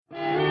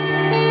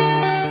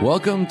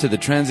Welcome to the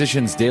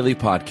Transitions Daily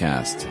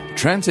podcast.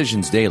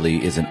 Transitions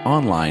Daily is an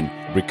online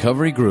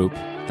recovery group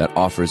that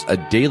offers a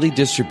daily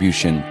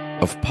distribution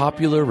of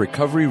popular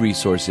recovery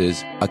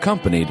resources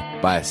accompanied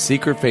by a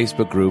secret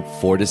Facebook group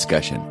for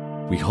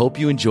discussion. We hope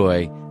you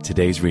enjoy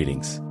today's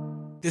readings.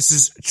 This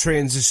is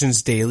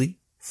Transitions Daily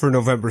for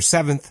November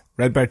 7th,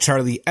 read by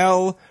Charlie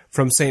L.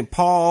 from St.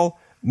 Paul,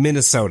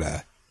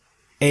 Minnesota.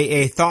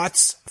 AA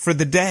thoughts for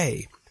the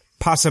day.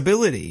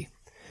 Possibility.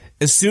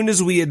 As soon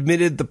as we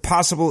admitted the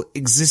possible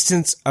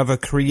existence of a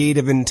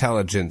creative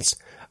intelligence,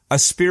 a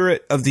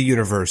spirit of the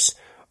universe,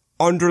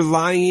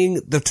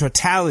 underlying the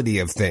totality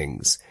of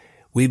things,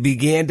 we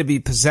began to be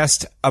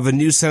possessed of a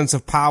new sense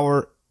of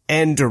power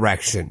and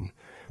direction,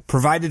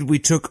 provided we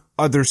took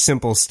other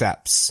simple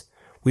steps.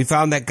 We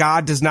found that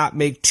God does not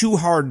make too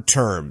hard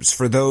terms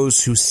for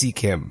those who seek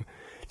him.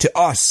 To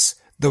us,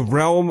 the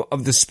realm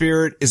of the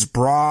spirit is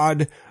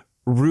broad,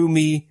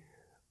 roomy,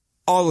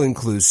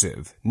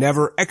 all-inclusive,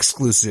 never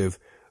exclusive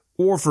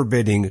or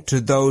forbidding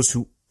to those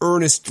who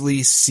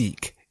earnestly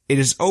seek. It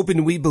is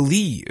open, we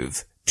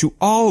believe, to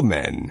all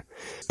men.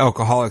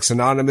 Alcoholics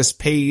Anonymous,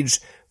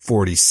 page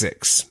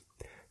 46.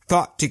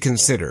 Thought to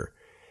consider.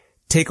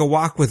 Take a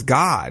walk with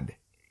God.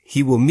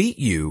 He will meet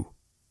you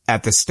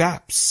at the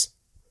steps.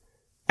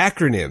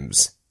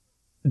 Acronyms.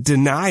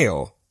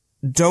 Denial.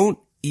 Don't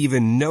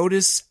even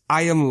notice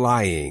I am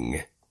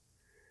lying.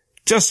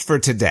 Just for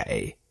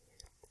today.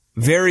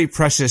 Very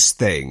precious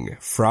thing.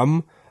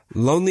 From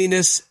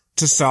loneliness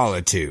to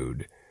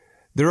solitude.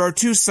 There are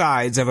two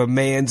sides of a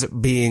man's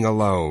being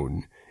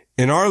alone.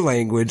 In our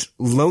language,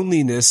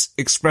 loneliness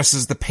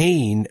expresses the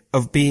pain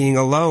of being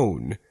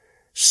alone.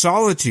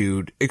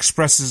 Solitude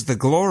expresses the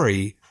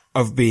glory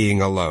of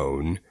being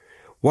alone.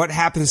 What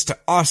happens to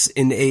us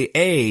in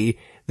AA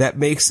that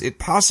makes it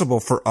possible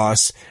for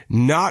us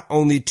not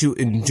only to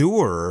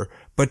endure,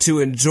 but to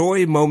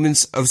enjoy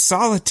moments of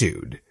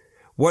solitude?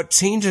 What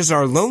changes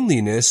our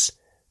loneliness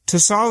to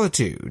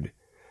solitude?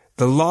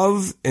 The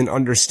love and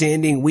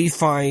understanding we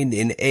find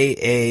in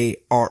AA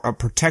are a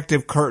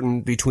protective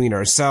curtain between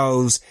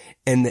ourselves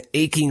and the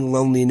aching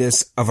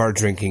loneliness of our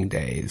drinking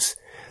days.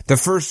 The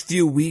first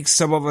few weeks,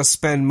 some of us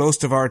spend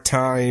most of our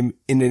time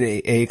in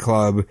an AA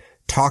club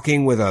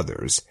talking with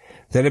others.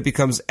 Then it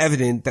becomes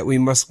evident that we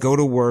must go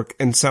to work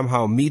and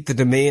somehow meet the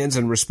demands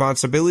and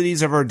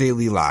responsibilities of our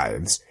daily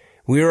lives.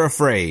 We are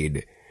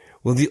afraid.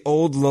 Will the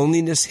old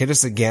loneliness hit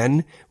us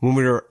again when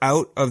we are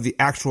out of the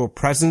actual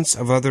presence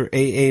of other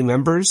AA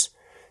members?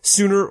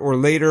 Sooner or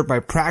later,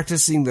 by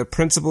practicing the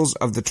principles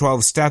of the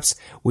 12 steps,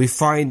 we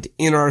find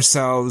in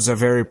ourselves a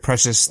very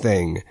precious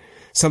thing,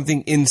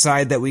 something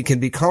inside that we can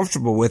be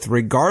comfortable with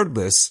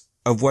regardless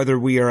of whether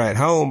we are at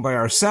home by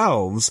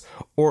ourselves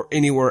or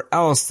anywhere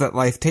else that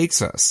life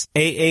takes us.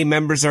 AA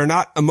members are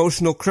not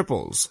emotional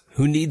cripples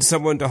who need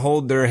someone to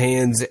hold their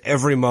hands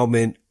every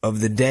moment of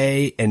the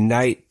day and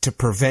night to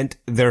prevent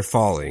their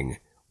falling.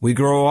 We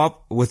grow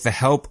up with the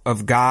help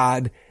of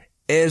God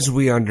as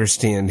we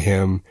understand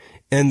him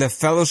and the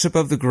fellowship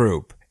of the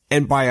group,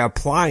 and by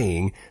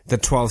applying the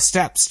 12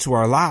 steps to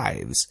our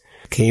lives.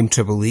 Came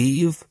to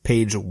Believe,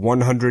 page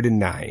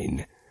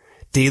 109.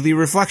 Daily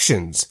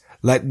reflections.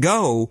 Let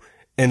go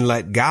and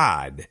let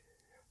God.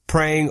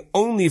 Praying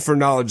only for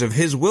knowledge of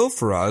his will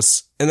for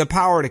us and the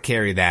power to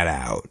carry that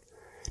out.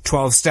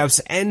 12 Steps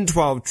and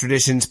 12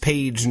 Traditions,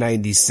 page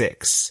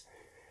 96.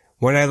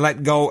 When I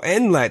let go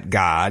and let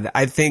God,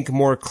 I think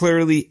more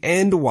clearly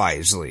and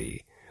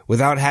wisely.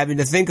 Without having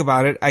to think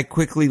about it, I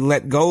quickly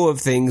let go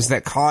of things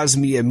that cause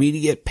me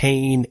immediate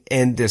pain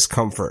and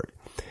discomfort.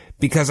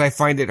 Because I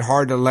find it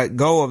hard to let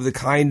go of the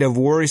kind of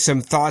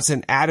worrisome thoughts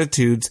and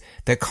attitudes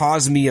that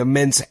cause me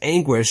immense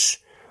anguish,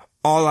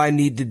 all I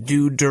need to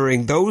do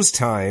during those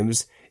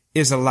times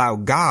is allow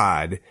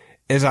God,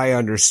 as I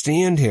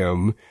understand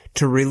him,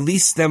 to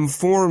release them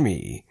for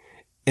me.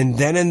 And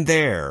then and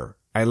there,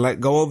 I let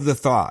go of the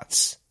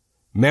thoughts,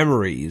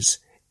 memories,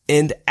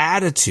 and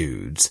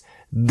attitudes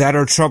that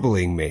are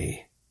troubling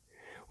me.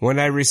 When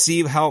I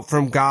receive help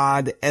from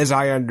God as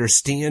I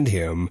understand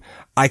him,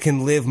 I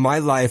can live my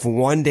life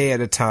one day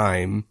at a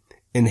time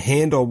and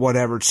handle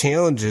whatever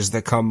challenges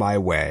that come my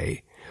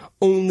way.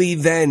 Only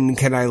then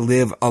can I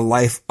live a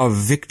life of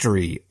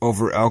victory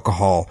over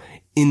alcohol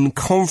in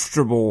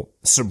comfortable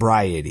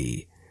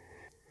sobriety.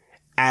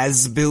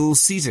 As Bill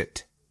sees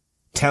it,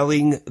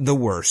 telling the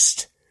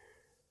worst.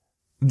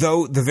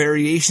 Though the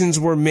variations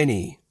were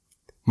many,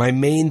 my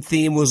main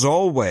theme was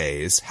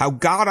always how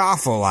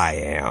god-awful I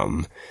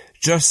am,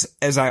 just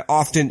as I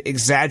often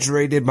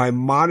exaggerated my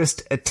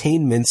modest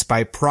attainments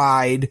by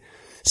pride,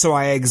 so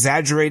I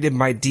exaggerated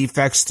my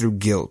defects through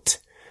guilt.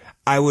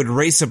 I would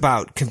race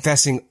about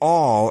confessing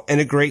all and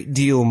a great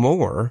deal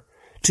more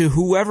to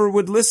whoever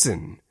would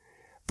listen.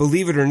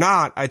 Believe it or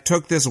not, I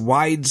took this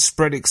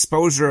widespread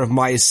exposure of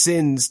my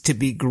sins to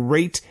be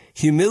great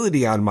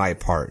humility on my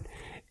part,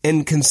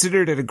 and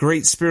considered it a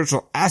great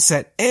spiritual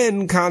asset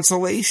and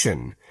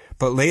consolation.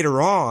 But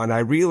later on, I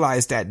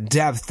realized at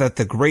depth that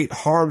the great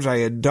harms I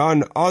had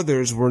done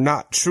others were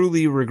not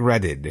truly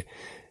regretted.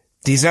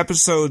 These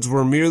episodes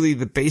were merely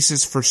the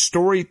basis for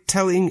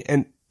storytelling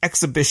and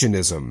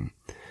exhibitionism.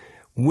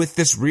 With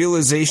this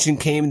realization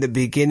came the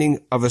beginning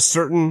of a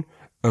certain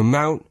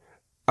amount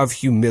of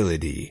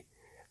humility.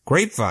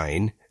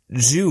 Grapevine,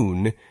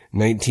 June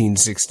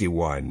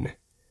 1961.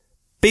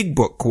 Big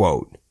Book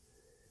quote.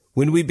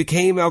 When we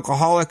became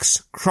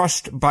alcoholics,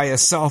 crushed by a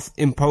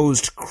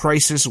self-imposed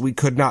crisis we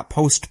could not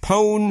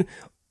postpone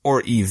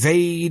or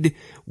evade,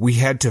 we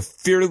had to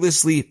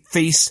fearlessly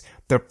face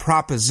the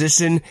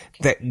proposition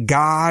that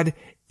God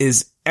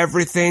is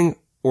everything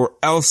or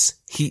else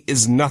he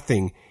is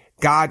nothing.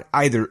 God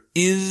either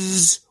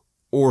is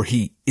or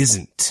he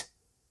isn't.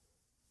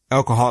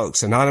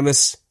 Alcoholics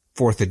Anonymous,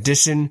 4th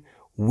edition,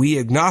 We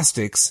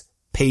Agnostics,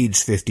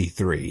 page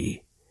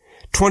 53.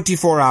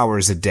 24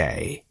 hours a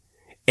day.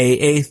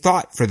 AA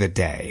thought for the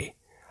day.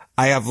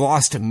 I have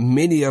lost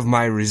many of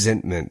my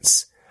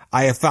resentments.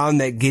 I have found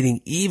that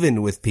getting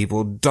even with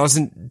people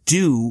doesn't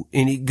do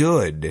any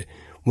good.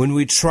 When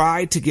we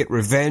try to get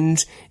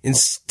revenge,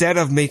 instead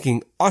of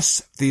making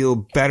us feel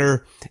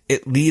better,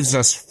 it leaves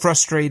us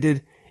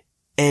frustrated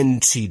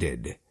and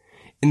cheated.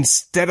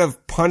 Instead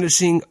of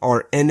punishing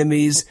our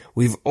enemies,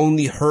 we've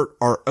only hurt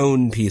our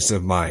own peace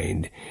of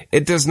mind.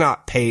 It does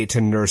not pay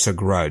to nurse a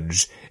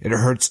grudge. It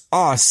hurts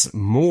us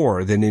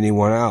more than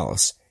anyone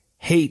else.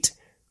 Hate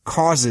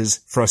causes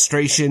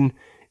frustration,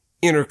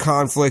 inner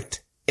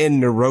conflict, and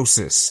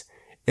neurosis.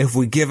 If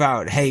we give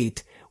out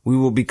hate, we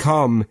will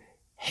become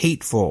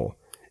hateful.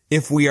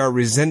 If we are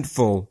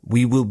resentful,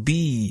 we will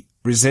be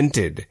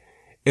resented.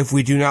 If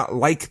we do not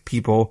like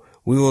people,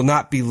 we will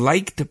not be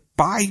liked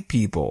by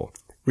people.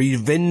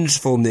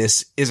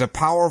 Revengefulness is a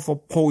powerful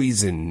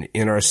poison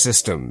in our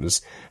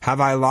systems.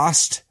 Have I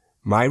lost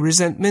my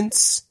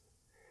resentments?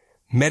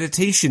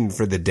 Meditation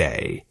for the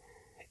day.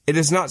 It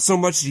is not so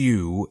much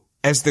you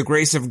as the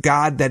grace of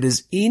God that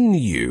is in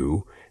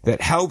you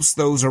that helps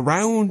those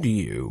around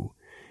you.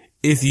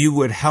 If you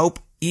would help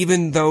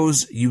even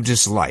those you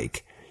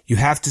dislike, you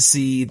have to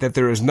see that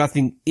there is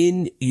nothing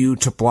in you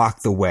to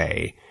block the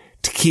way,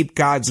 to keep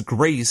God's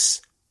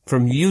grace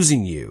from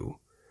using you.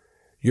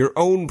 Your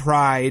own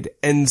pride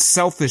and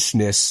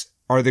selfishness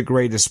are the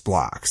greatest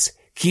blocks.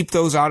 Keep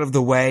those out of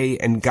the way,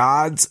 and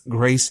God's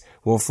grace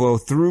will flow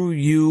through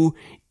you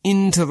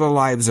into the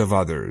lives of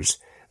others.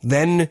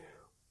 Then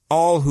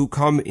all who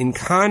come in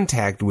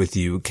contact with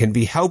you can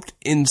be helped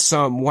in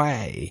some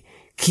way.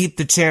 Keep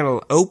the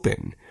channel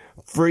open,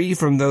 free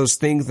from those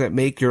things that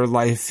make your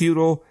life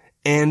futile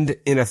and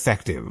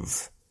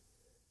ineffective.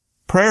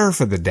 Prayer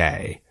for the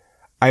day.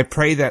 I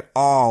pray that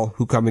all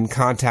who come in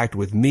contact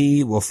with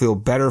me will feel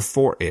better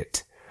for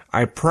it.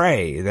 I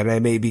pray that I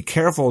may be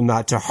careful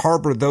not to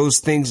harbor those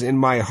things in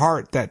my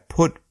heart that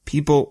put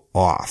people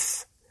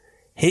off.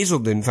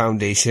 Hazelden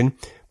Foundation,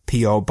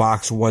 P.O.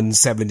 Box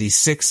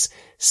 176,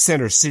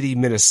 Center City,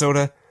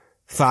 Minnesota,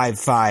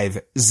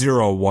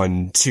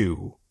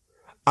 55012.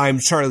 I'm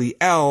Charlie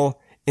L.,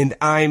 and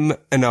I'm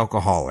an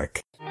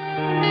alcoholic.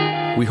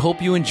 We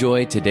hope you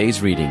enjoyed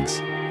today's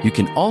readings. You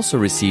can also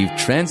receive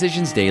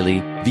Transitions Daily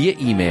via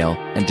email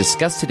and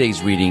discuss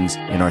today's readings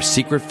in our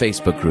secret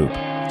Facebook group.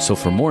 So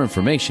for more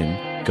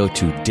information, go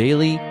to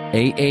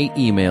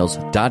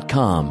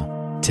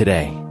dailyaaemails.com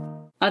today.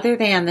 Other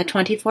than the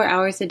 24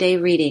 hours a day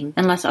reading,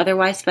 unless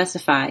otherwise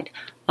specified,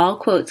 all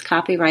quotes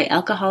copyright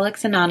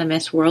Alcoholics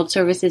Anonymous World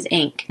Services,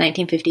 Inc.,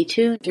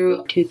 1952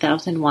 through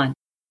 2001.